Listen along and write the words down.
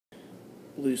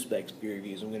BlueSpecs beer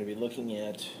reviews. I'm going to be looking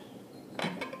at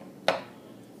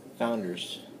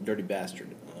Founders, Dirty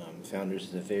Bastard. Founders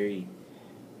is a very,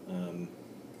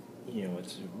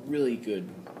 it's a really good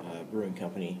brewing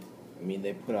company. I mean,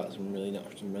 they put out some really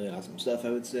awesome stuff, I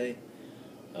would say.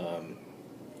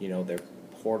 Their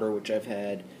porter, which I've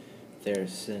had, their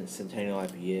Centennial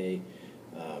IPA.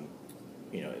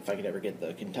 If I could ever get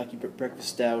the Kentucky Breakfast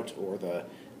Stout or the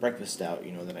Breakfast Stout,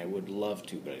 then I would love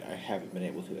to, but I haven't been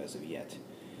able to as of yet.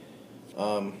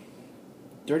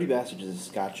 Dirty Bastard is a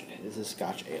Scotch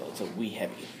ale. It's a wee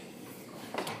heavy.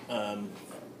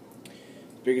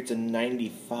 Beer gets a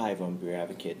 95 on Beer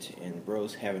Advocate, and the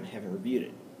bros haven't reviewed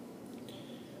it.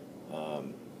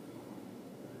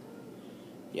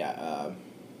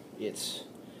 It's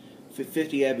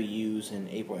 50 IBUs and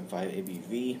 8.5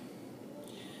 ABV.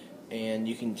 And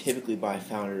you can typically buy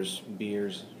Founders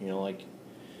beers, like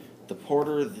the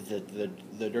Porter, the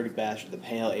Dirty Bastard, the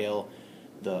Pale Ale,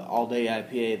 the All Day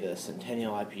IPA, the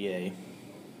Centennial IPA,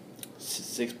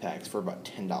 6-packs for about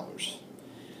 $10.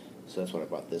 So that's what I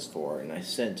bought this for, and I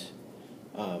sent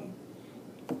a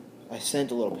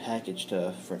little package to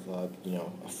a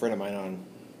friend of mine on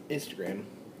Instagram.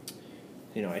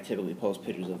 I typically post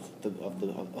pictures of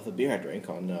the beer I drink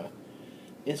on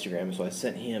Instagram, so I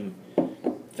sent him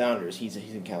Founders. He's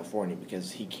in California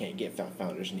because he can't get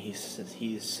Founders, and he's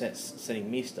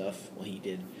sending me stuff. Well, he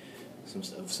did some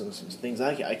things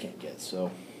I can't get,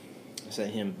 so I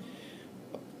sent him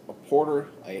a porter,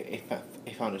 a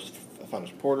Founders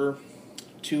porter,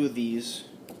 2 of these,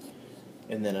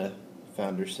 and then a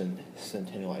Founders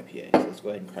Centennial IPA. So let's go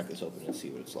ahead and crack this open and see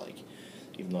what it's like.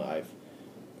 Even though I've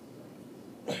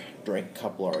drank a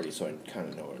couple already, so I kind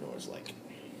of know what it's like.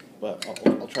 But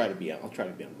I'll try to be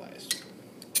unbiased.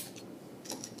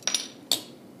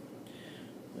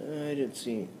 I didn't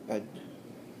see.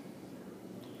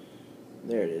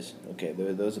 There it is. Okay,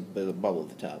 there's a bubble at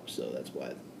the top, so that's why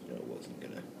it wasn't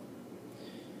gonna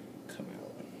come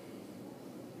out.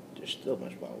 There's still a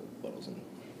bunch of bubbles in.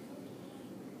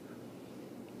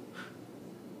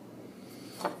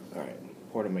 All right,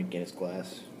 poured in my Guinness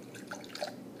glass.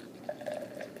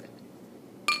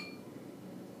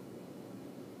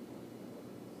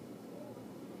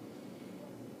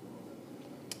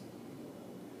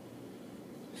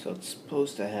 So it's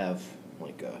supposed to have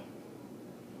like a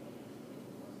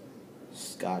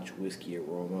Scotch whiskey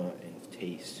aroma and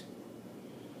taste.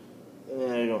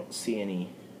 And I don't see any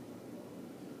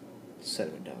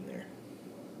sediment down there.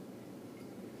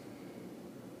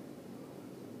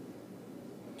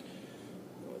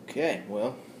 Okay,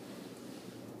 well,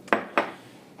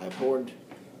 I poured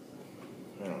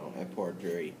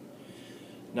very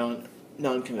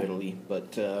non-committally,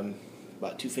 but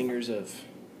about 2 fingers of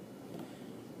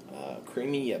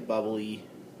creamy yet bubbly,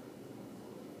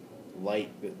 light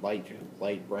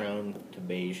brown to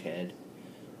beige head.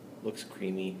 Looks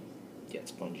creamy yet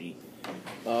spongy.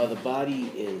 The body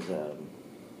is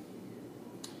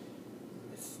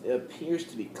it appears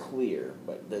to be clear,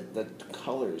 but the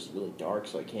color is really dark,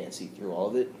 so I can't see through all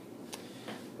of it.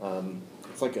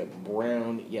 It's like a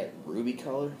brown yet ruby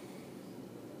color.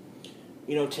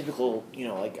 Typical.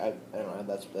 I don't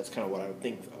know. That's kind of what I would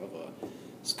think of a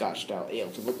Scotch style ale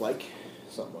to look like,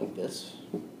 something like this.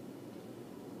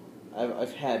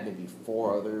 I've had maybe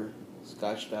 4 other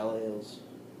Scotch style ales,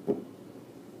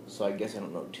 so I guess I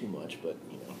don't know too much, but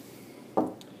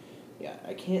yeah,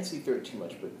 I can't see through it too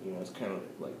much, but it's kind of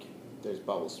like there's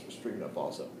bubbles streaming up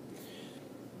also.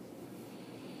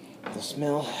 The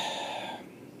smell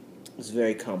is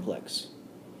very complex.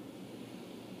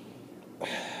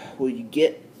 Well, you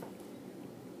get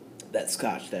that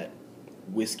Scotch, that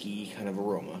whiskey kind of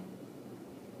aroma.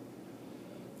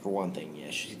 For one thing,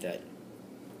 yes, you see that.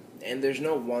 And there's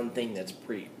no one thing that's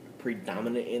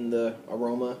predominant in the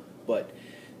aroma, but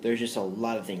there's just a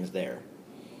lot of things there.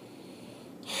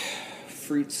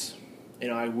 Fruits,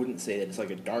 I wouldn't say that it's like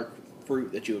a dark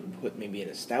fruit that you would put maybe in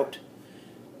a stout,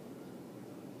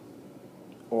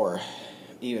 or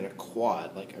even a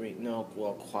quad.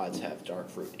 Quads have dark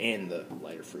fruit and the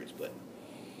lighter fruits, but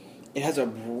it has a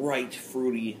bright,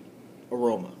 fruity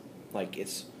aroma. Like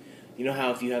it's,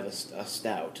 how if you have a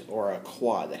stout or a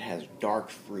quad that has dark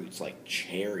fruits like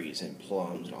cherries and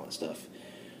plums and all that stuff,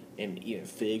 and even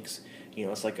figs,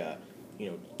 it's like a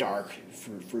dark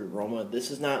fruit aroma. This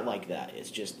is not like that.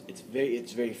 It's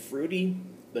very fruity,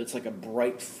 but it's like a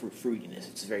bright fruitiness.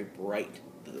 It's very bright.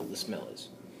 The smell is.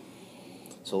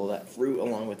 So that fruit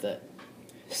along with that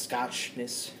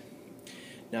Scotchness.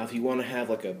 Now, if you want to have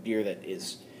like a beer that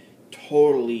is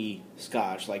totally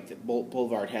Scotch, like the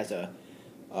Boulevard has a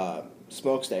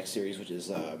Smokestack series, which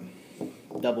is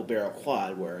double barrel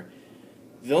quad, where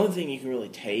The only thing you can really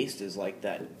taste is like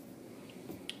that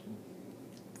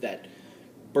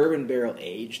bourbon barrel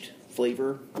aged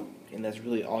flavor, and that's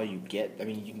really all you get. I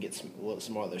mean, you can get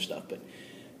some other stuff, but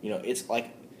it's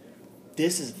like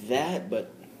this is that,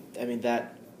 but I mean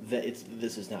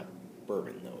this is not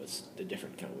bourbon though. It's a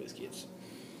different kind of whiskey. It's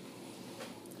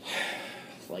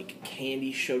like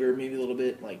candy sugar, maybe a little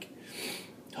bit, like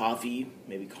toffee,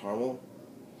 maybe caramel.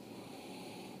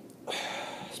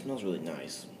 It smells really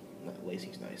nice. That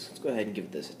lacing's nice. Let's go ahead and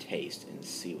give this a taste and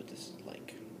see what this is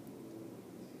like.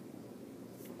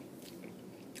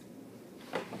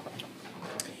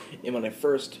 And when I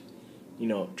first,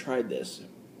 tried this,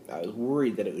 I was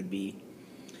worried that it would be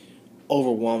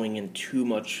overwhelming and too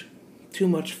much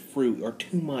fruit or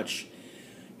too much,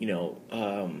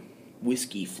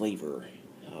 whiskey flavor,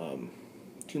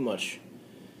 too much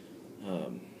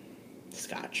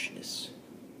scotchness.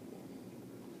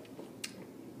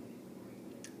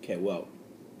 Okay, well,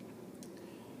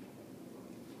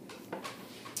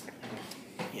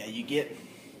 yeah, you get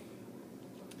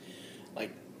like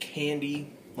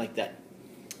candy, like that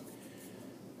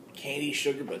candy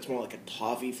sugar, but it's more like a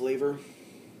toffee flavor.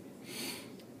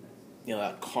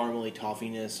 That caramely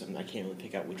toffiness, and I can't really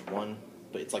pick out which one,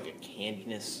 but it's like a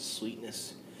candiness,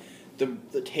 sweetness.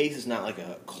 The taste is not like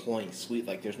a cloying sweet,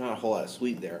 like there's not a whole lot of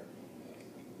sweet there.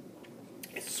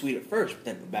 It's sweet at first, but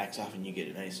then it backs off and you get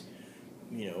a nice,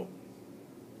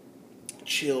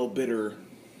 chill, bitter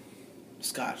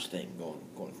Scotch thing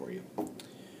going for you.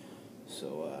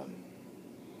 So,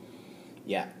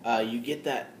 you get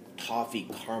that toffee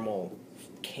caramel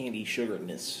candy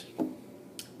sugarness.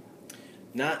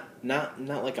 Not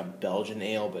like a Belgian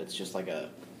ale, but it's just like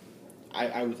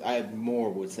I more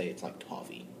would say it's like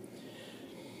toffee.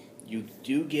 You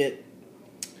do get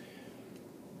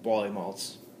barley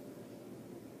malts,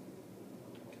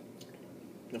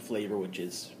 the flavor, which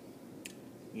is,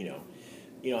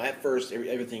 at first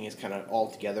everything is kind of all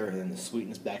together, and then the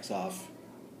sweetness backs off,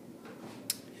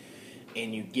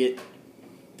 and you get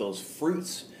those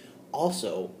fruits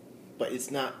also, but it's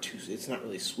not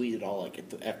really sweet at all. Like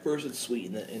at first it's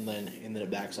sweet, and then it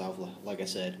backs off. Like I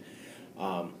said,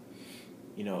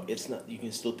 it's not. You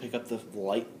can still pick up the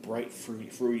light, bright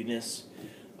fruitiness,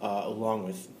 along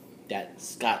with that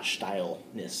Scotch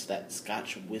styleness, that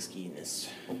Scotch whiskyness.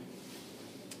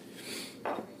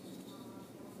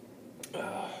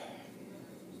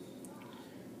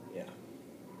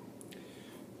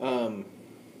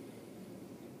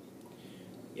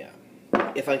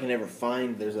 If I can ever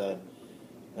find, there's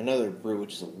another brew,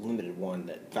 which is a limited one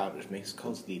that Founders makes,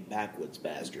 called the Backwoods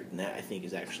Bastard, and that I think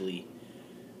is actually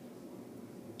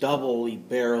doubly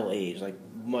barrel aged, like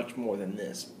much more than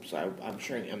this. So I'm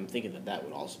thinking that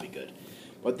would also be good,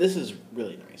 but this is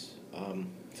really nice.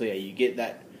 You get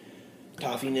that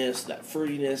toffiness, that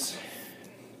fruitiness,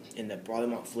 and that barley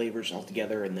malt flavors all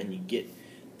together, and then you get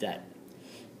that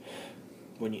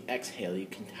when you exhale, you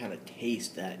can kind of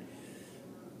taste that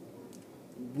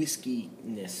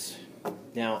whiskyness.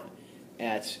 Now,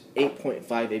 at 8.5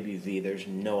 ABV, there's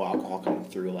no alcohol coming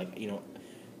through. Like,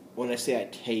 when I say I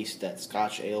taste that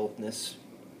Scotch ale-ness,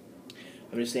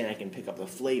 I'm just saying I can pick up the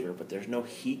flavor, but there's no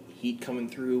heat coming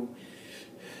through.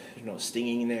 There's no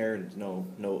stinging there. There's no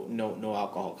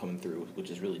alcohol coming through, which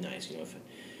is really nice.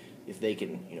 If they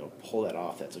can pull that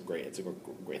off, it's a great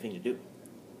thing to do.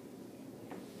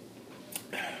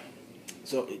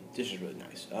 So this is really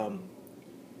nice.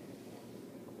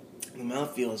 The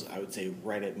mouthfeel is, I would say,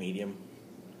 right at medium.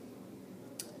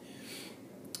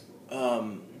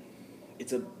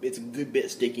 It's a good bit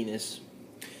of stickiness,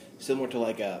 similar to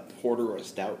like a porter or a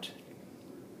stout.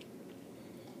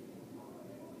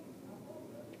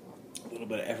 A little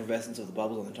bit of effervescence of the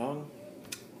bubbles on the tongue.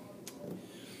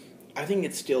 I think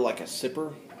it's still like a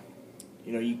sipper.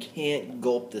 You can't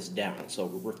gulp this down. So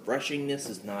refreshingness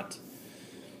is not.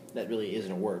 That really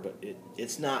isn't a word, but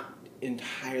it's not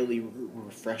entirely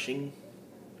refreshing.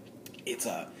 It's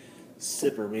a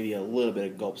sipper, maybe a little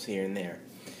bit of gulps here and there.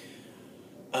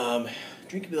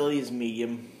 Drinkability is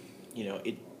medium.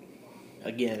 It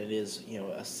is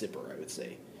a sipper, I would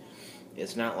say.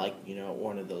 It's not like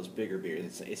one of those bigger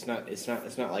beers. It's not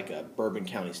like a Bourbon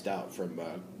County Stout from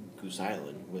Goose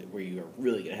Island where you are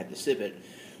really gonna have to sip it,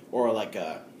 or like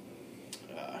a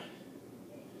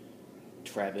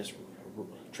Trappist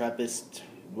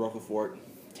Roquefort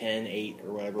 10-8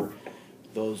 or whatever.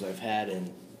 Those I've had,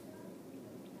 and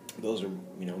those are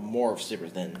more of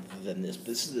sippers than this.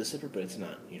 This is a sipper, but it's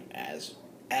not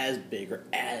as big or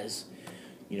as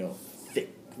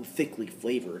thickly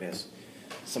flavored as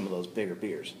some of those bigger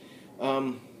beers.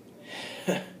 How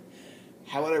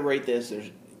would I rate this?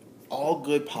 all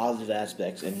good positive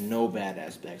aspects and no bad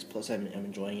aspects. Plus, I'm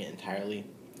enjoying it entirely.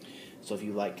 So if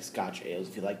you like Scotch ales,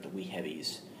 if you like the wee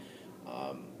heavies,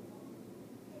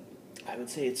 I would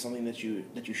say it's something that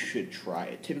you should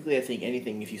try. Typically, I think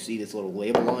anything, if you see this little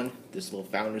label on, this little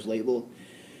founder's label,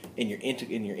 and you're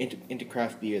into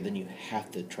craft beer, then you have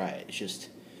to try it. It's just,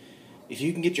 if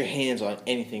you can get your hands on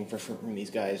anything from these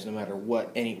guys, no matter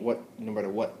what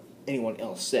anyone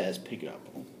else says, pick it up.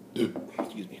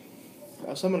 Excuse me.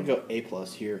 So I'm gonna go A+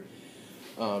 here.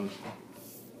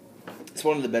 It's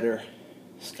one of the better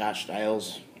Scotch style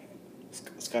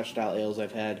ales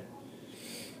I've had.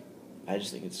 I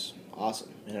just think it's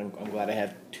awesome, and I'm glad I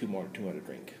have two more to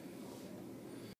drink.